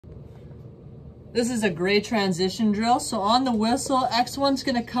This is a great transition drill. So on the whistle, X1's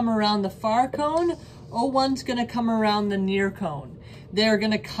gonna come around the far cone, O1's gonna come around the near cone. They're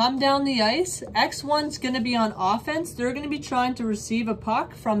gonna come down the ice. X1's gonna be on offense. They're gonna be trying to receive a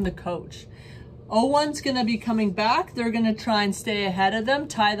puck from the coach. O1's gonna be coming back. They're gonna try and stay ahead of them,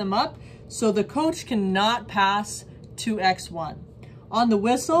 tie them up, so the coach cannot pass to X1. On the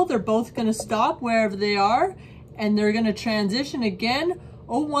whistle, they're both gonna stop wherever they are, and they're gonna transition again.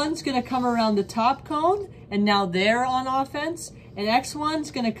 O1's gonna come around the top cone, and now they're on offense, and X1's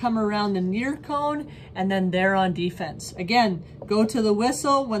gonna come around the near cone, and then they're on defense. Again, go to the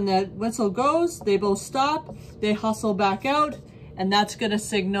whistle. When the whistle goes, they both stop, they hustle back out, and that's gonna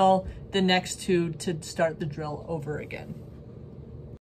signal the next two to start the drill over again.